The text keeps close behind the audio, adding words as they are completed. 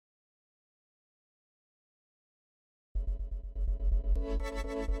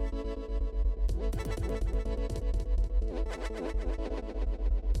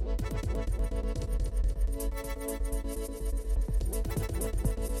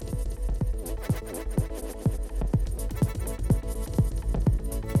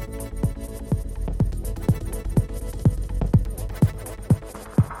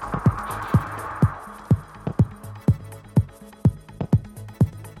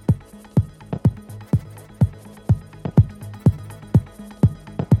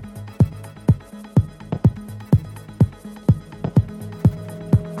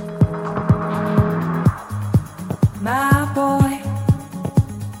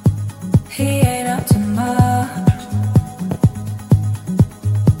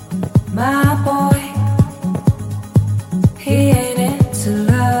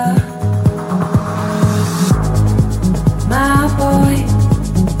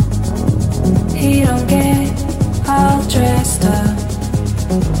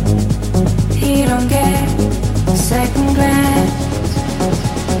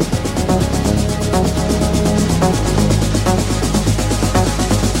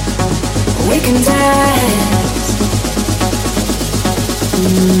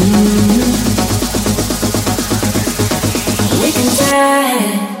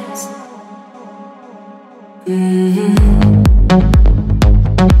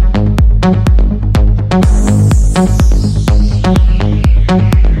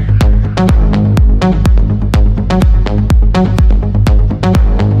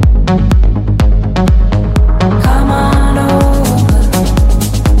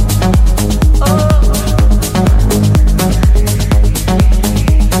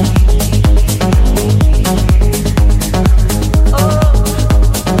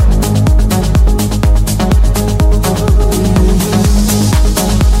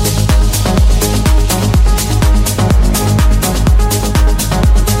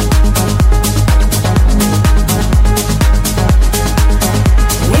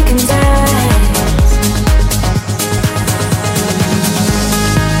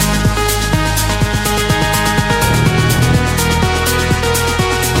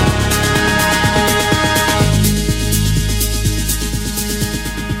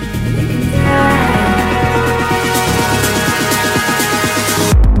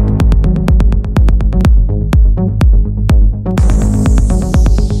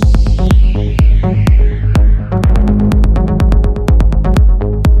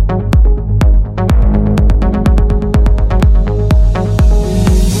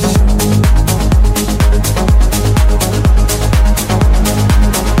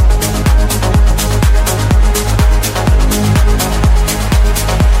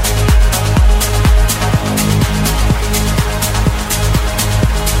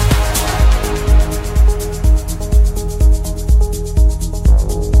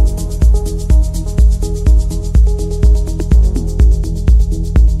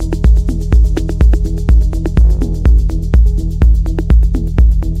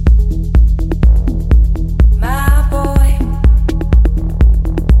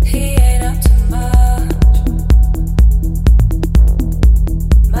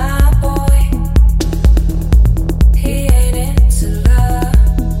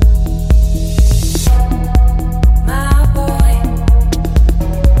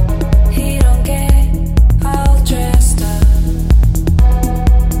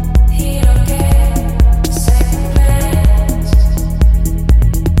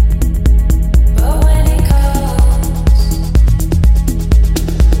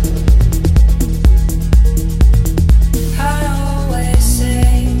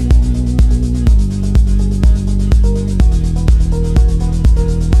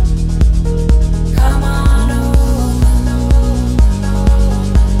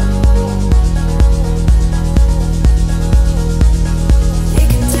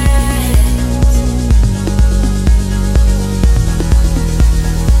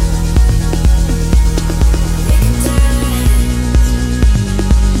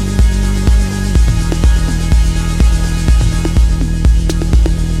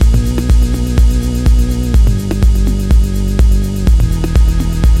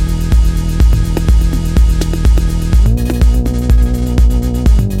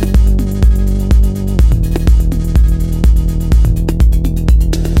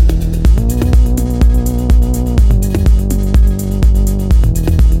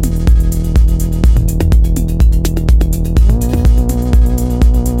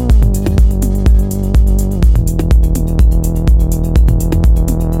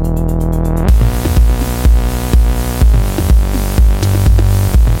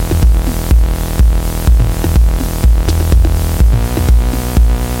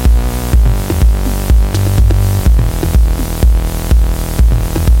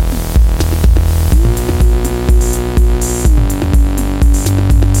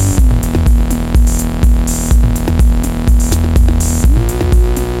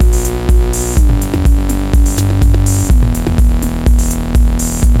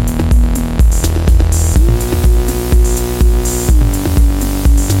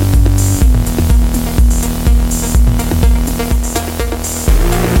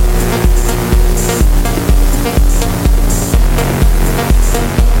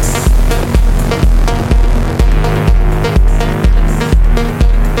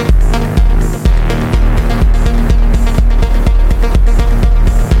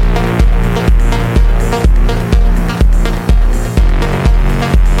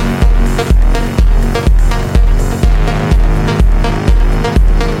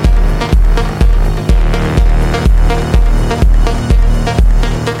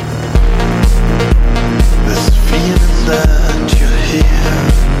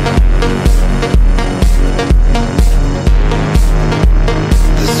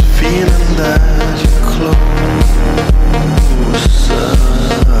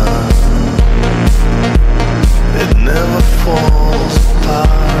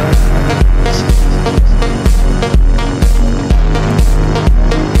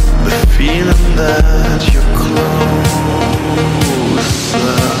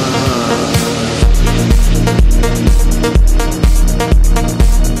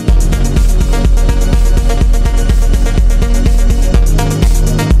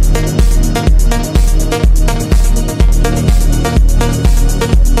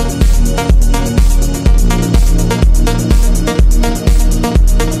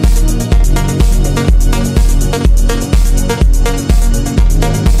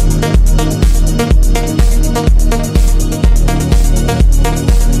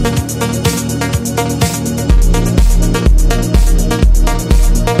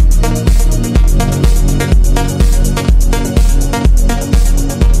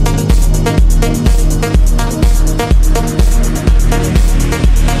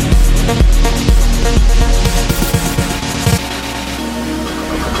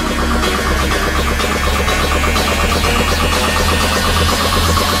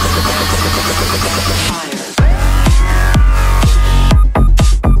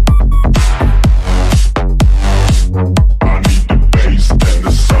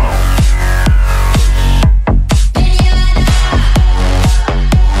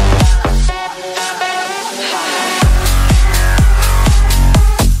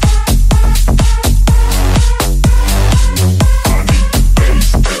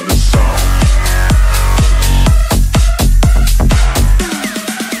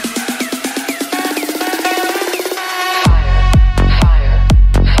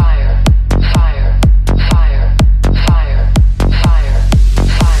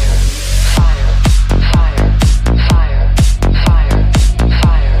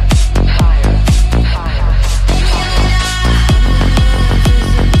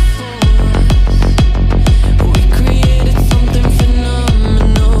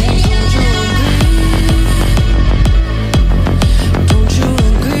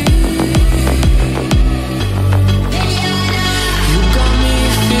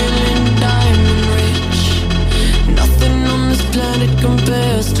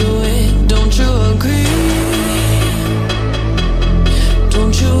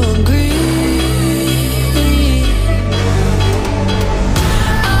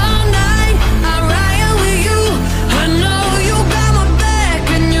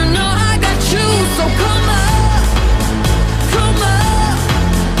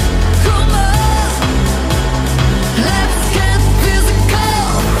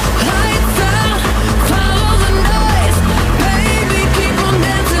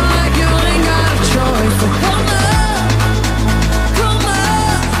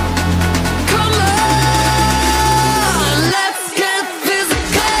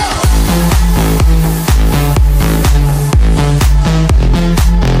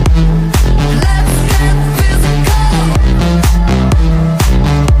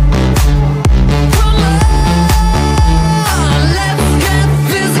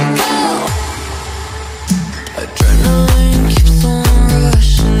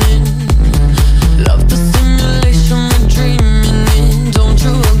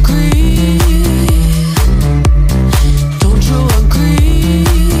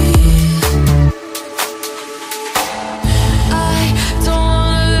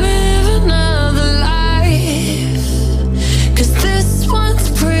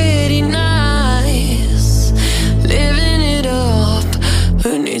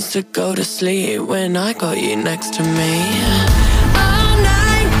to go to sleep when I got you next to me.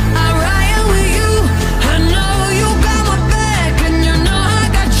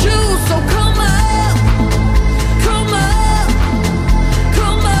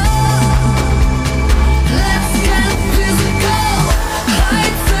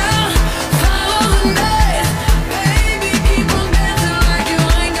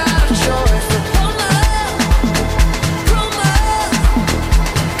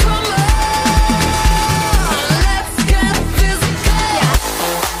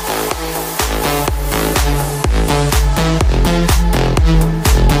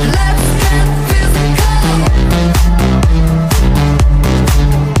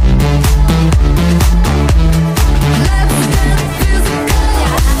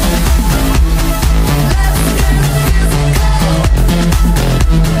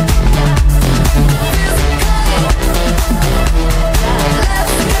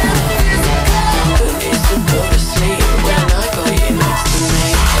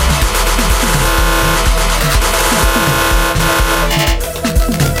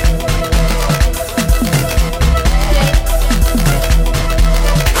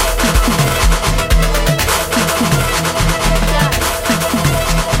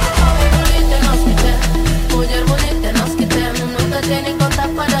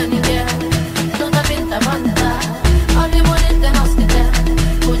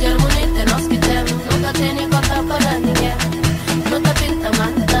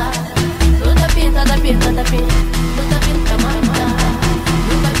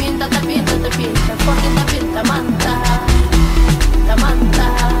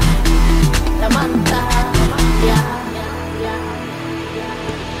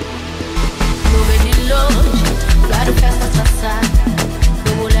 Lo vedi longe, fare festa sassata,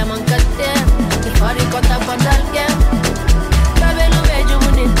 non voleva mancare.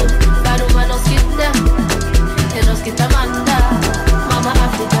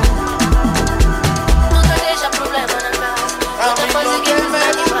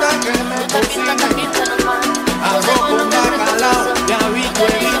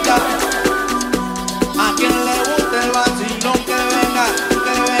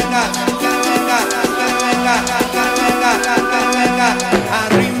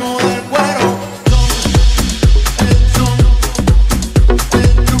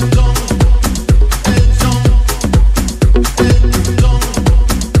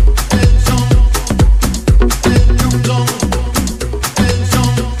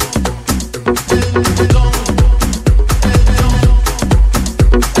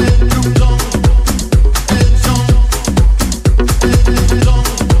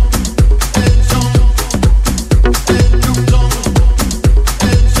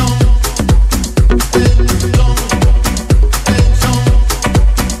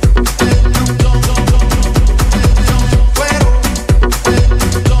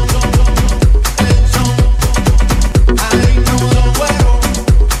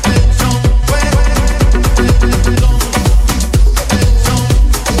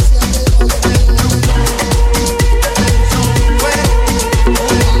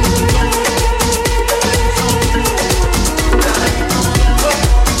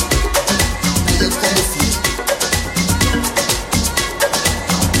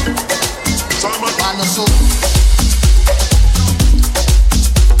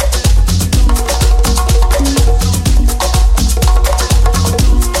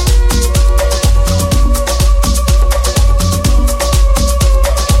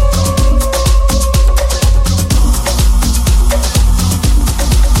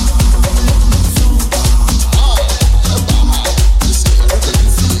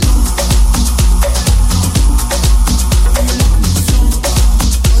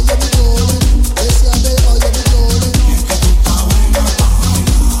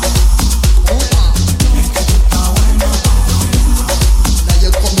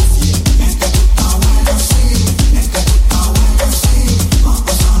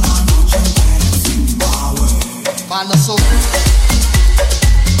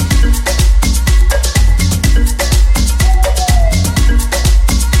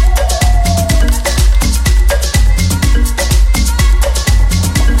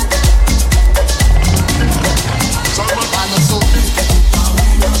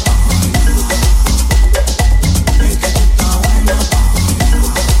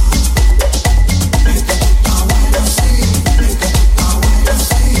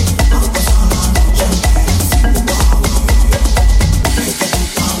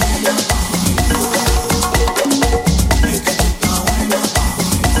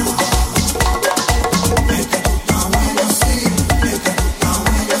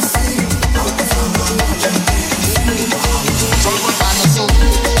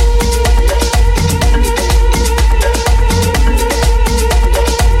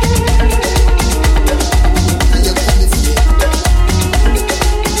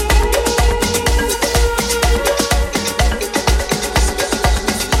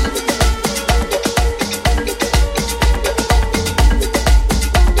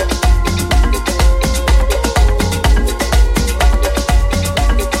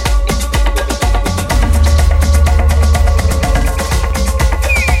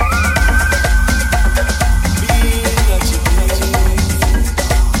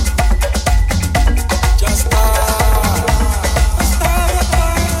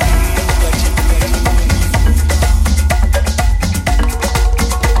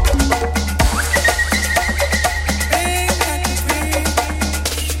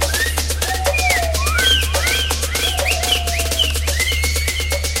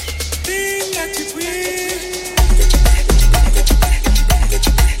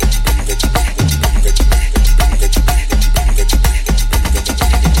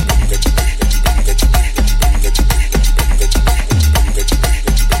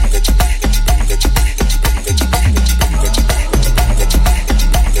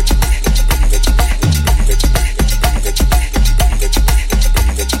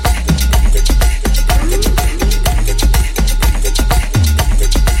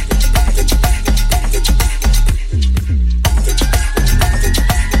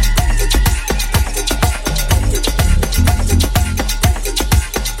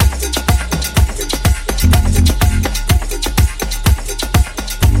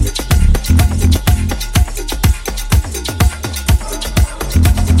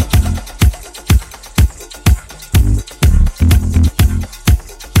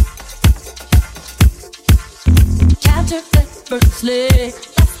 effortlessly.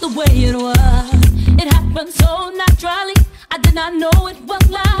 That's the way it was. It happened so naturally. I did not know it was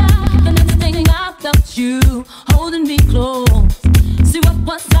love. The next thing I felt you holding me close. See, what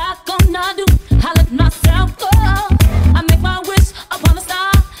was I gonna do? I let myself go. I make my wish upon a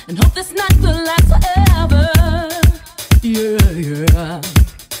star and hope this night will last forever. Yeah, yeah.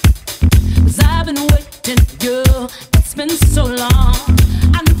 'Cause I've been waiting for you. It's been so long.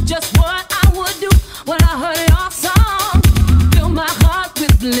 I knew just what I would do when I heard your song. Fill my heart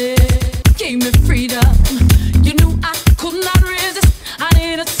with bliss, gave me freedom. You knew I could not resist. I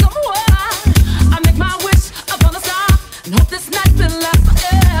needed someone. I make my wish upon a star and hope this night will last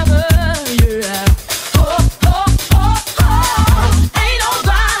forever. Yeah. Oh, oh, oh, oh. Ain't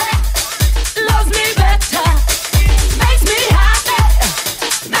nobody loves me better. Makes me happy.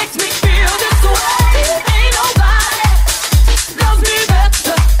 Makes me feel this way. Ain't nobody loves me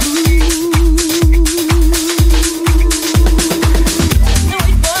better. Can't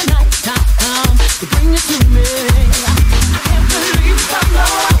wait for night time to bring you to me. I can't believe I'm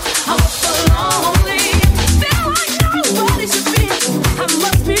lost. I was so lonely. Feel like nobody should be. I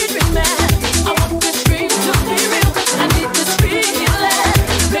must be dreaming. I want this dream to be real. I need this feeling.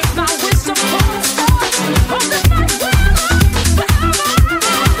 Make my wish upon a star. Hope this night will last forever.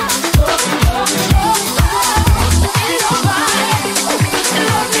 Oh, oh, oh, oh. Ain't nobody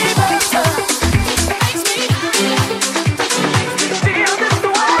love me better. Makes me happy. Makes me feel this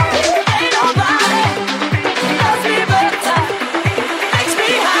way. Ain't nobody loves me better. Makes me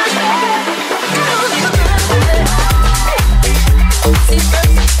happy. See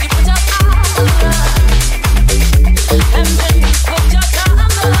first, you put your arms around, and then you put your tongue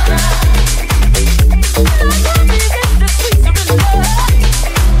around. Like me, it's the sweet surrender.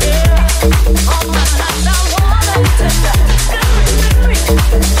 Yeah, all my life I wanna tender.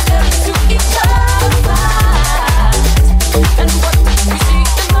 Step to each other's side, and what we see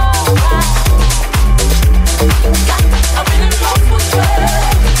in moonlight. Got a really lost trust.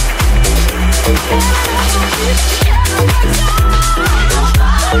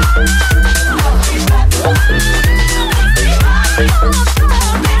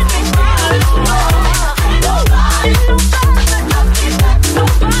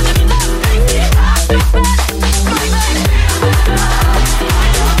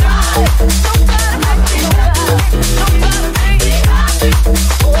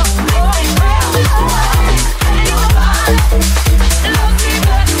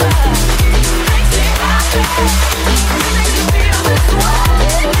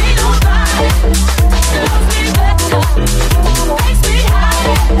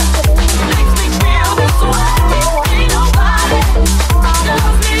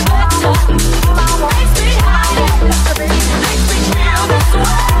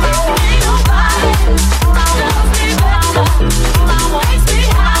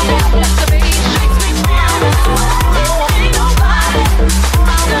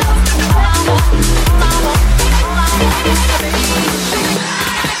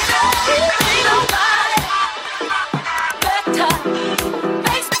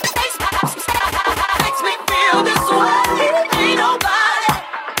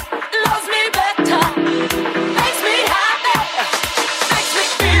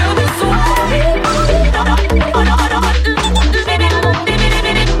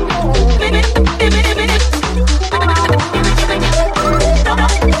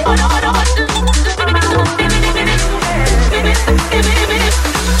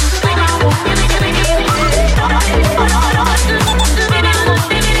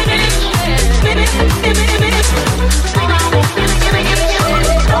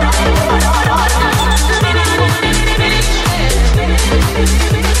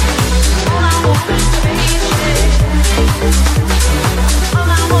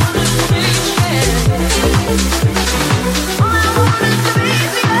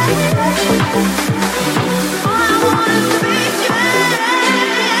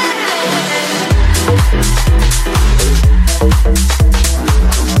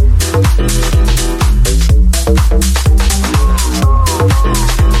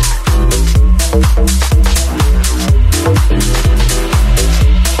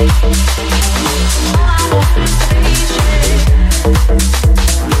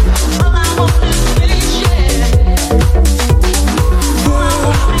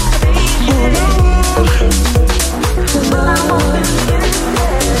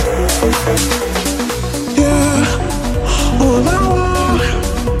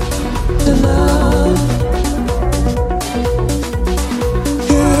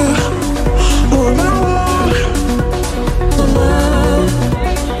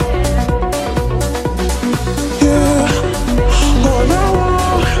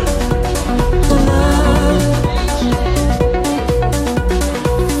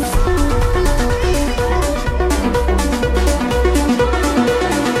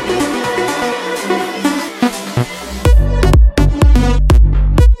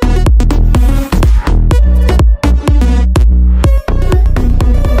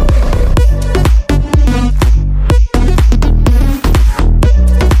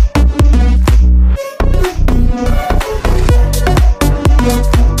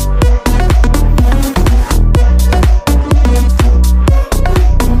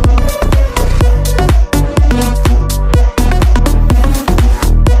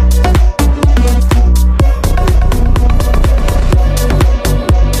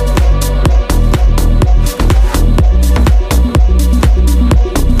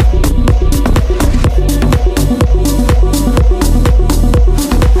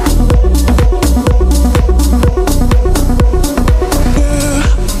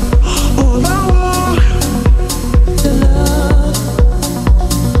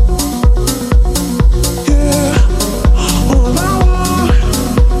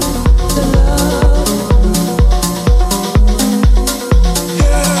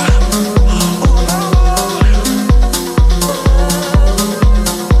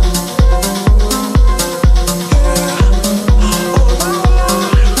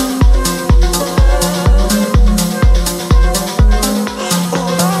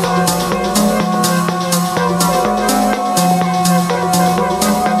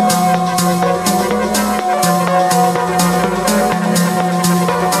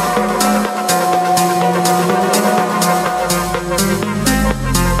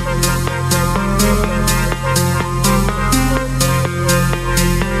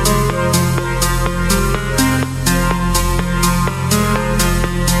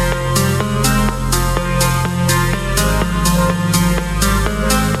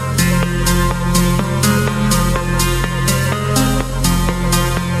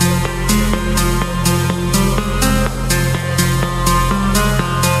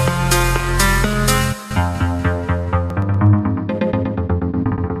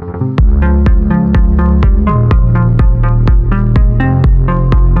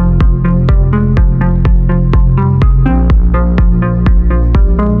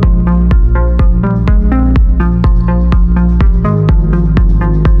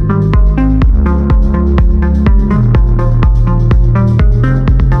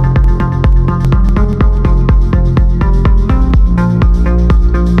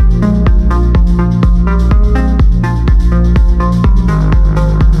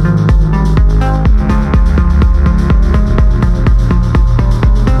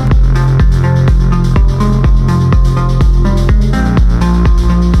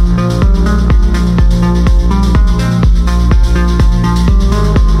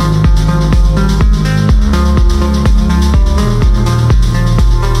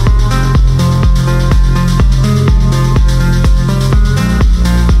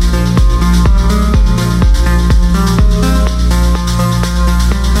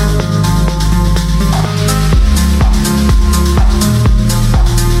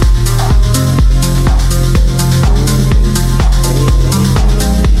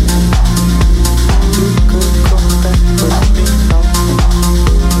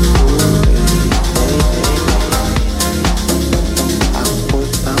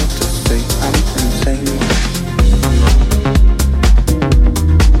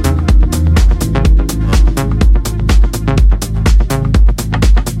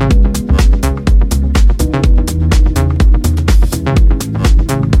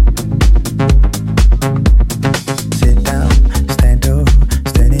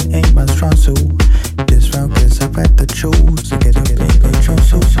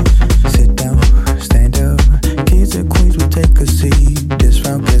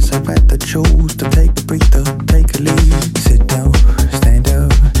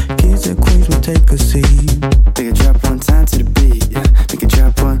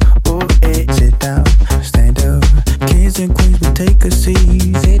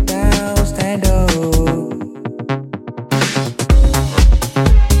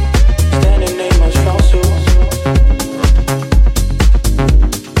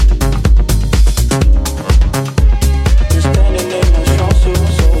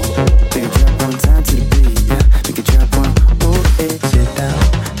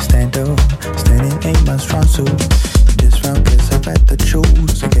 so. This round gets up at the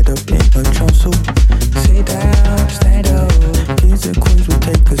choose to get up in a jump suit. Sit down, stand up. Kings and queens will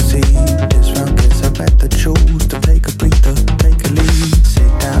take a seat. This round gets up at the choose to take a breather, take a lead.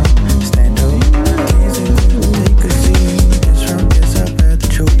 Sit down, stand up. Kings and queens will take a seat. This round gets up at the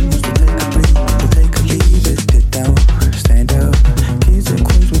choose to take a breather, take a lead. Sit down, stand up. Kings and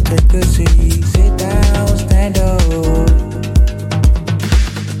queens will take a seat. Sit down, stand up.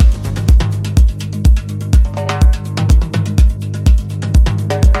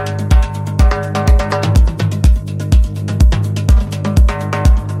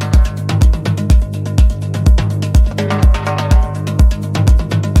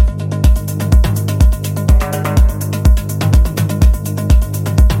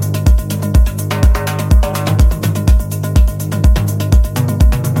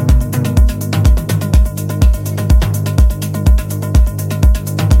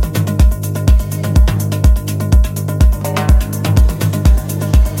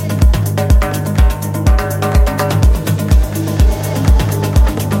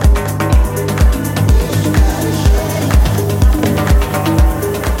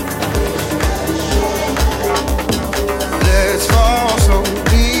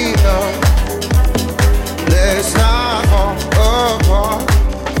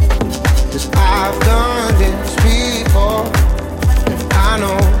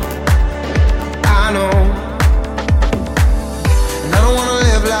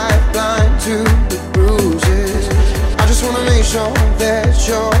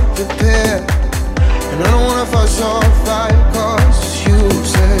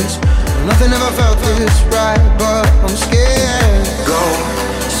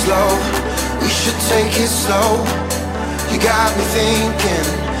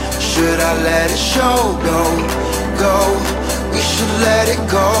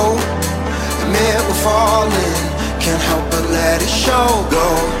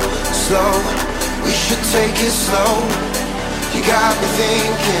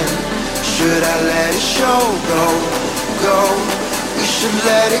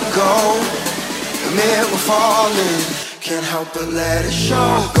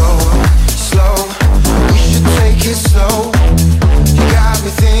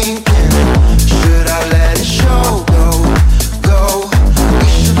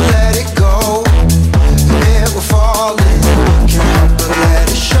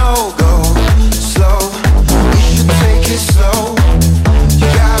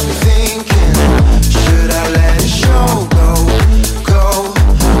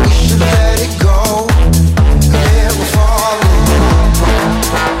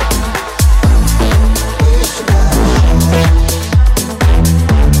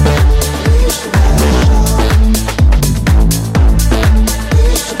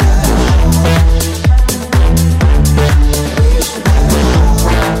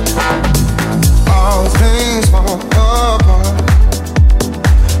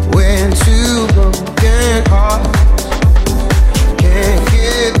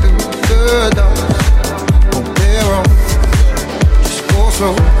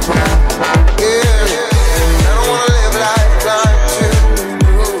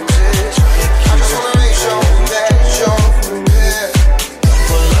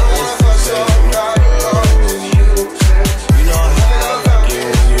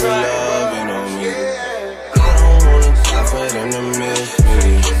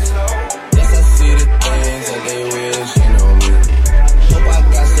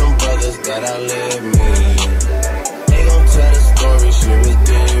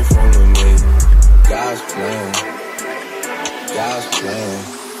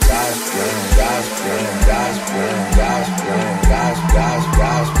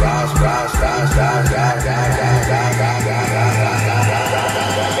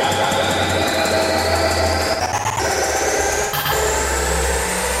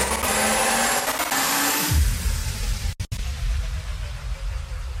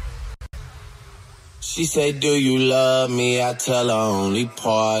 She say, do you love me? I tell her only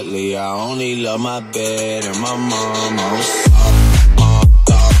partly. I only love my bed and my mama.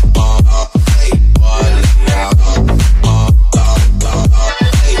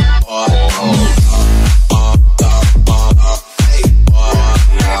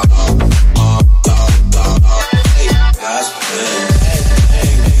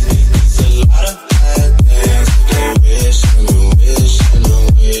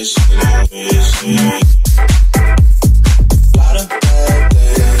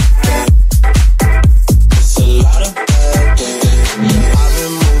 Lot of bad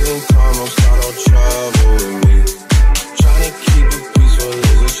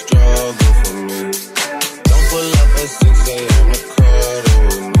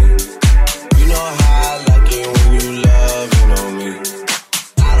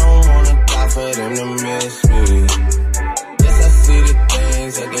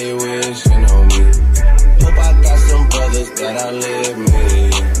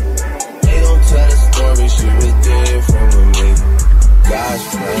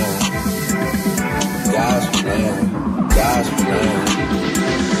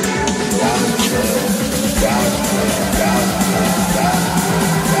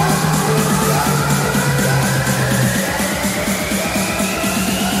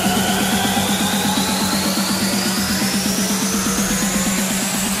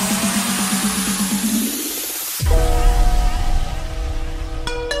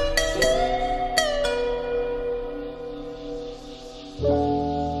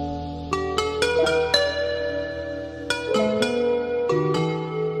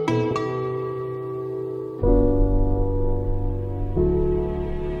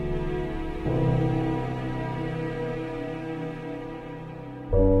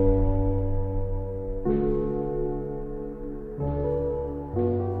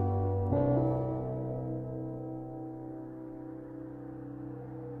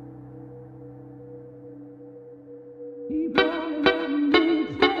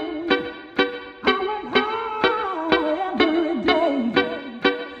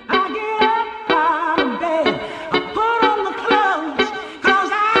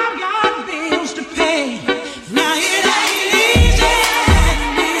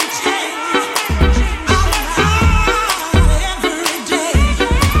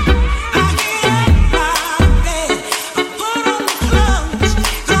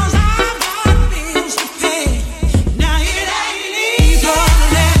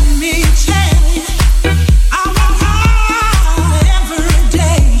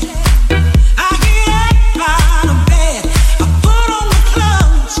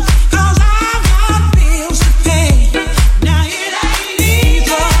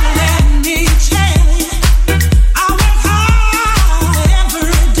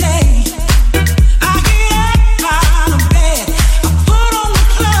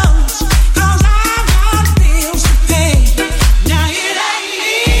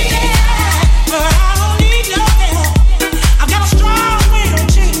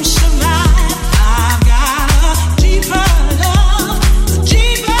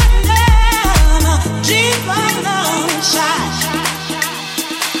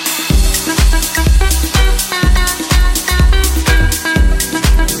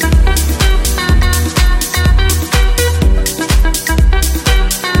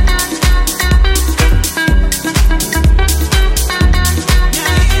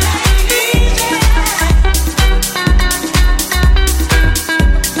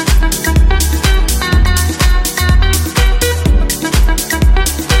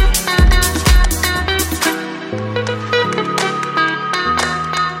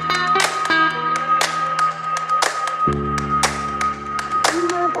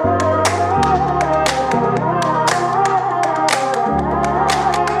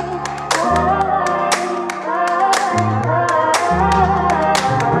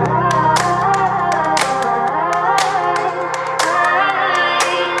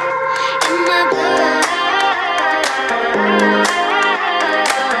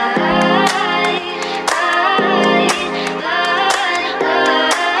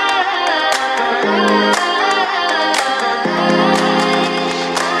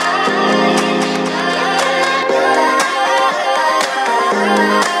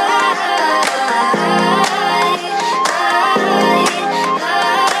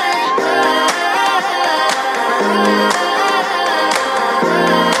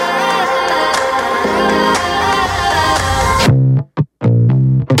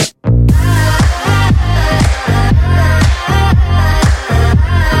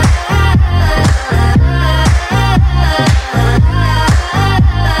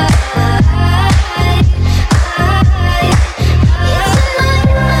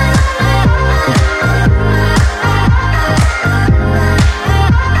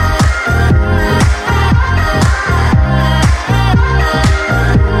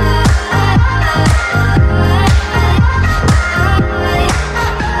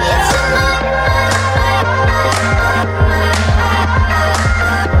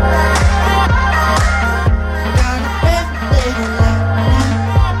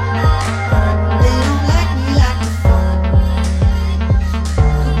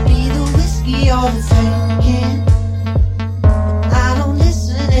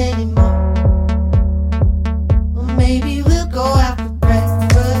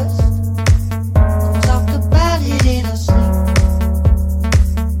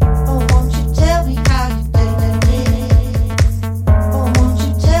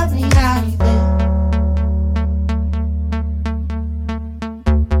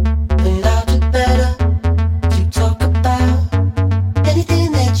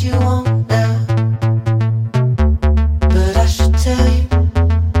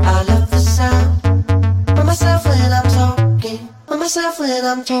myself when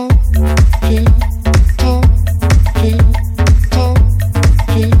I'm talking.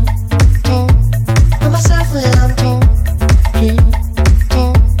 Myself when I'm talking.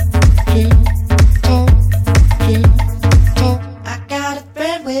 I got a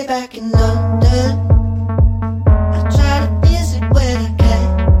friend way back in London. I try to visit when I can.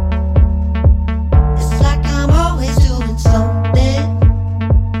 It's like I'm always doing something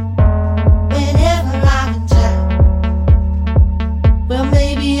whenever I'm in town. Well,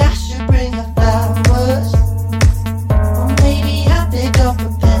 maybe I should bring her flowers, or maybe I'll pick up a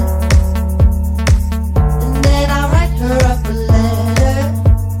pen, and then I'll write her up a letter,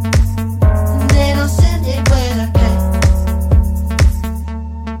 and then I'll send it when I can.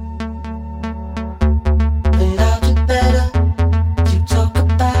 And I'll do better to talk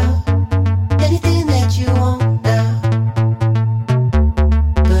about anything that you want now.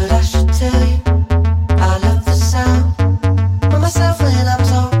 But I should tell you, I love the sound of myself when I'm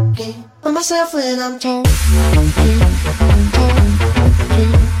talking, of myself when I'm talking.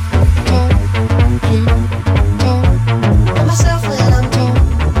 Of myself when I'm talking.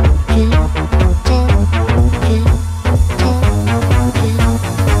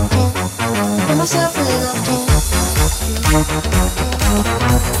 Of myself when I'm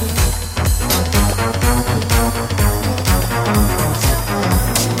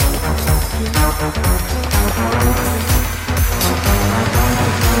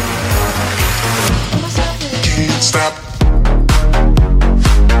Can't stop.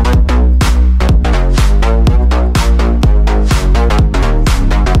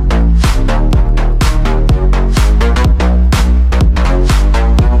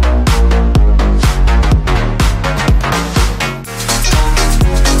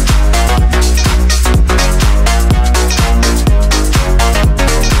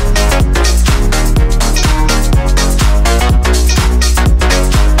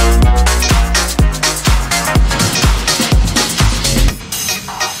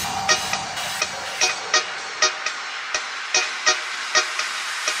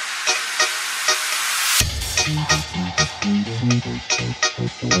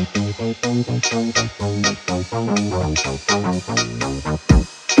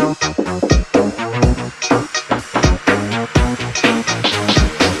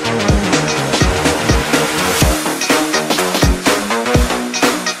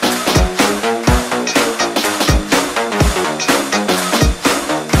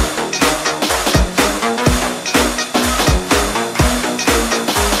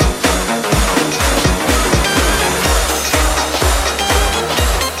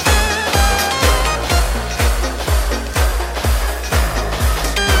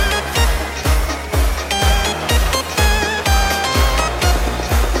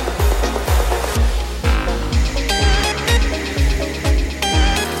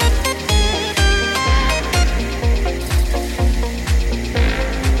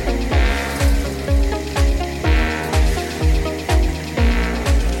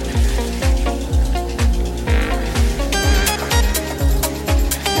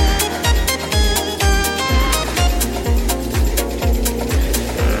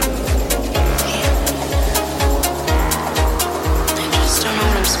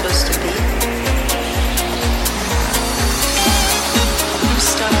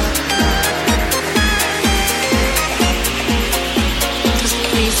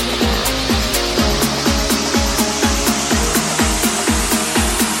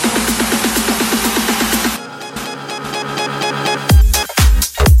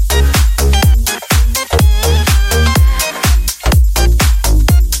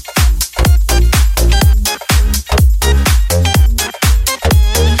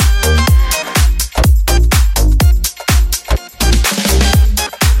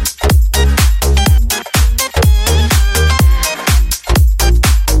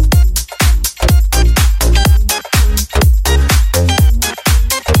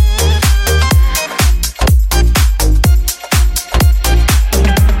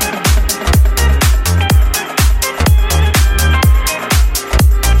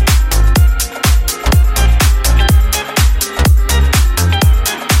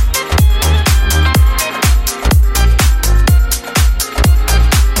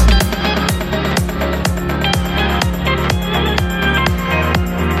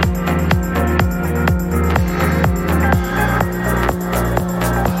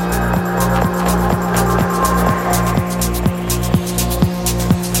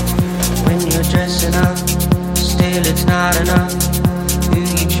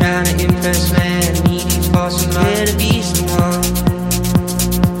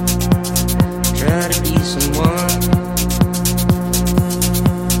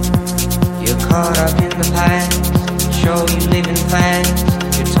 caught up in the past. Show you living fast.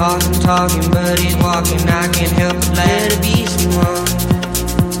 You're talking, but ain't walking. I can't help but let it be someone.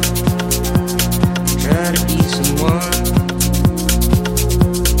 Try to be someone.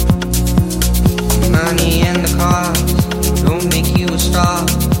 Money and the cars don't make you a star,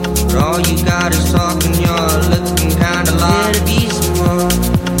 but all you got is talking. You're looking kinda lost. Try to be someone.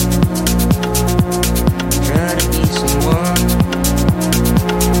 Try to be someone.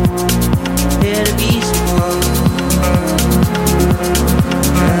 Try to be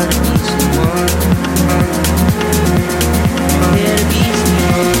someone. Try to be someone. Try to be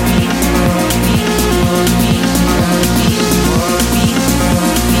someone. Be someone. Be someone. Be someone. Be someone.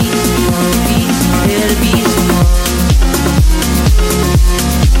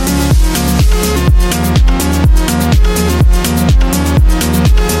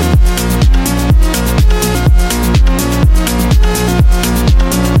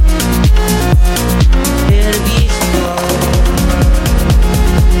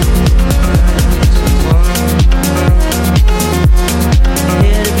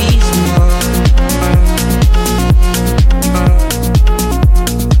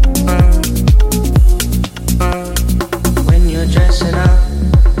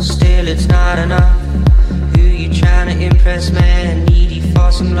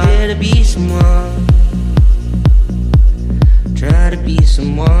 Be someone. Be someone. Try to be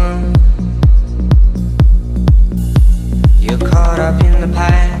someone.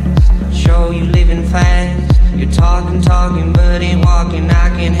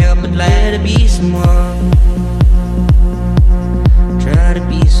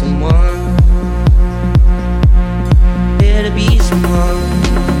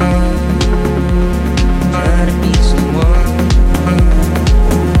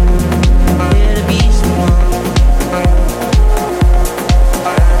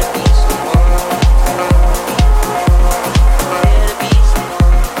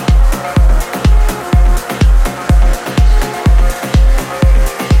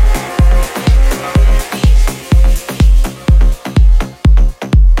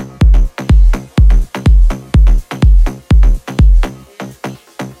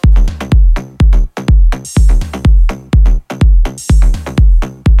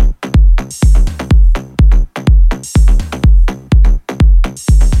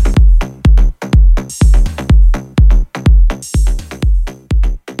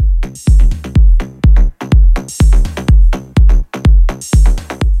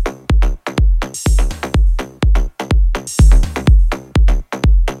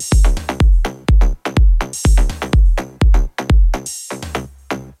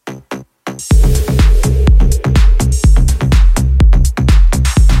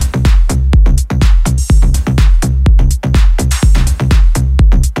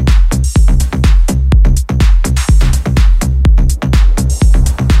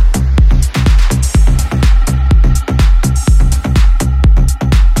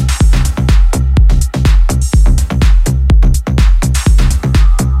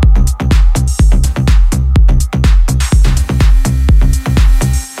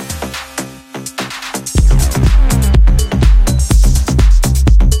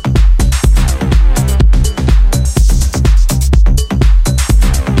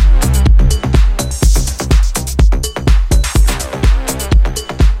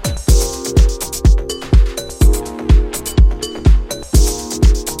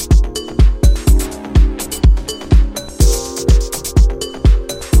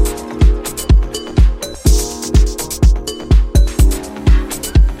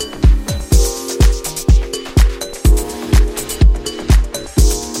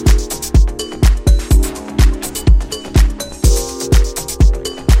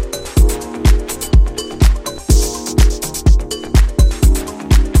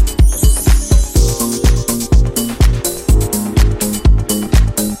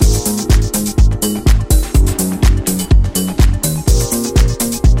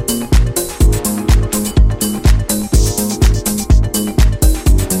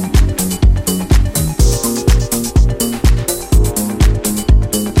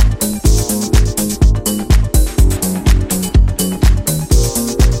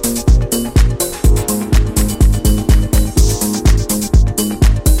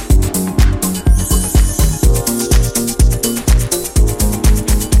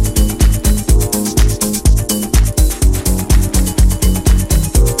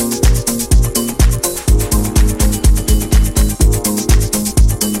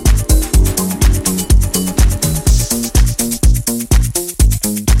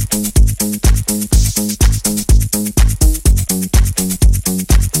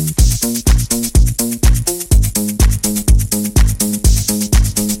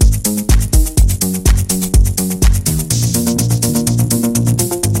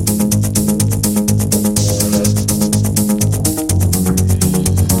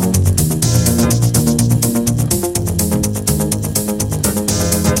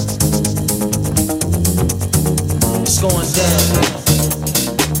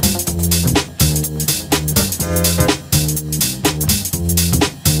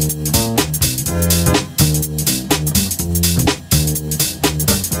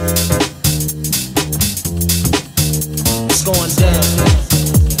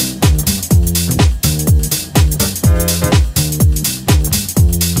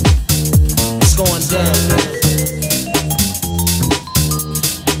 going down.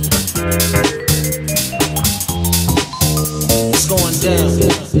 It's going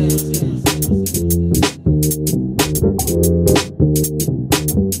down.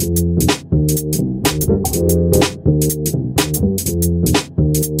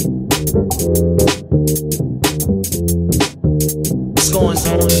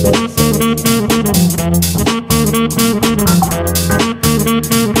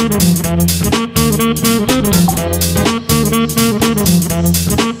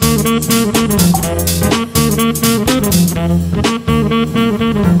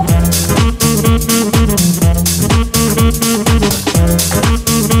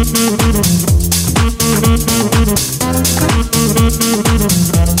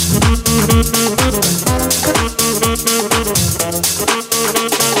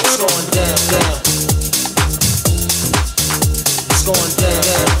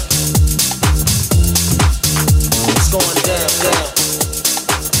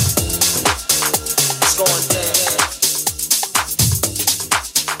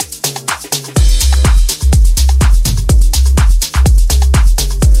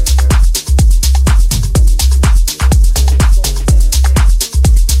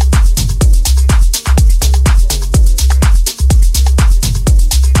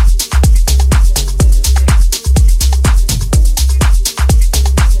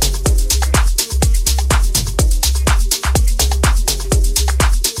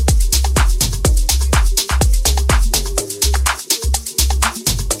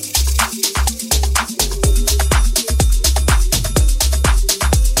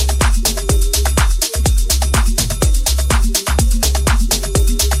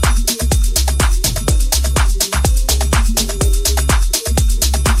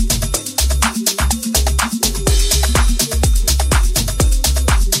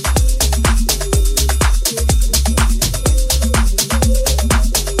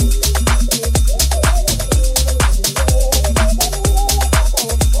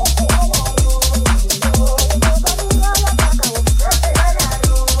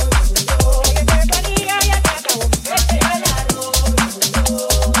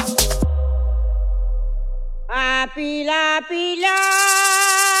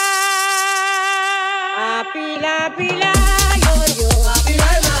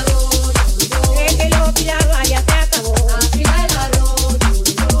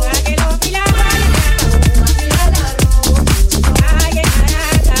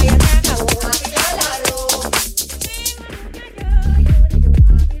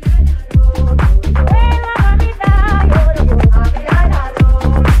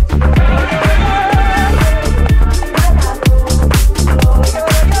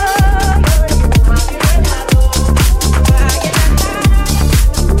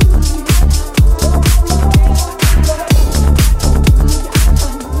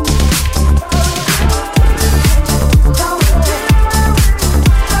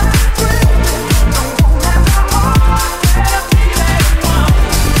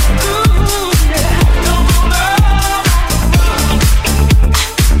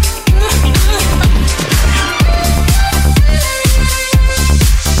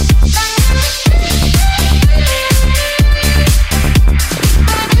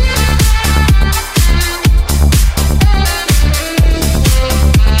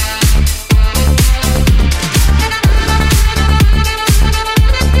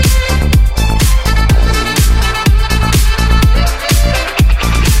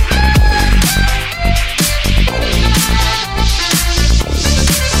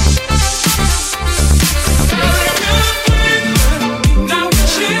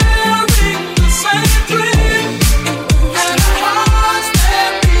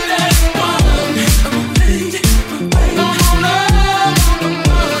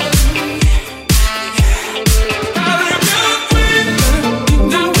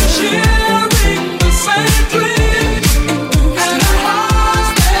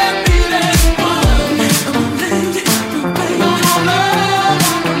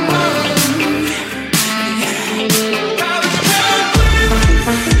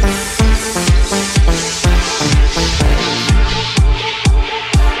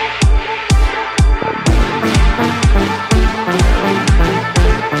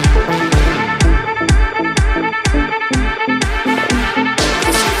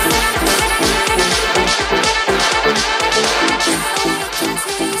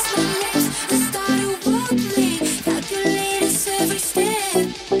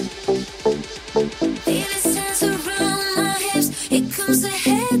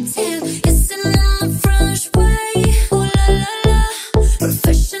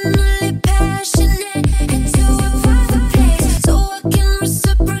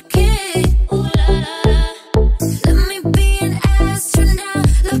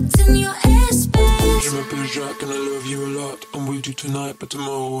 tonight, but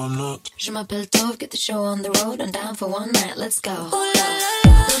tomorrow I'm not. Je m'appelle Tove, get the show on the road. I'm down for one night, let's go. Ooh la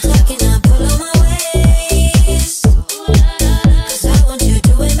la, no talking, I pull on my waist. Cause I want you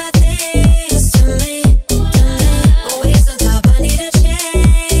doing my things to me. Always on top, I need a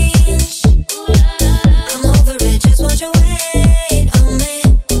change. I'm over it, just want your weight on me.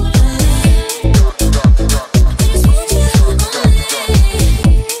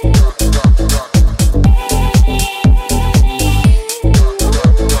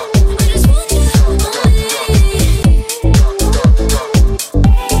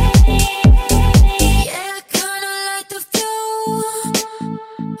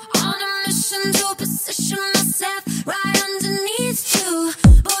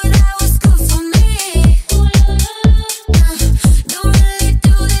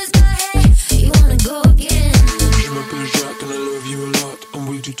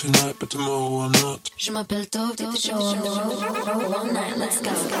 Je m'appelle Tove, get the show on the road. One night, let's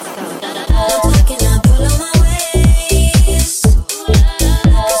go. I'm talking, I pull on my waist.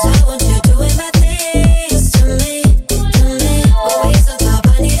 Cause I want you doing my things to me. Always on top, I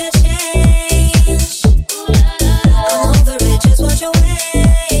need a change. I'm over it, just want your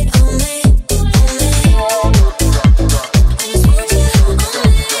weight on me. I just want you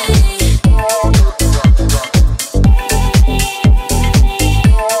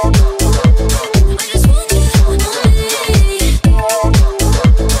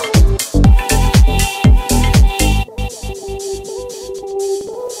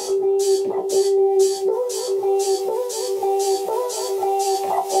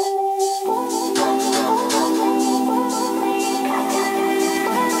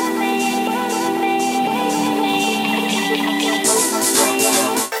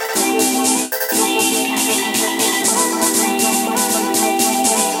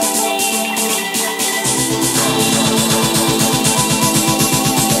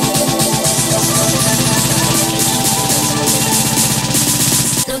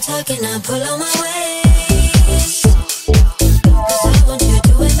on talking, I pull on my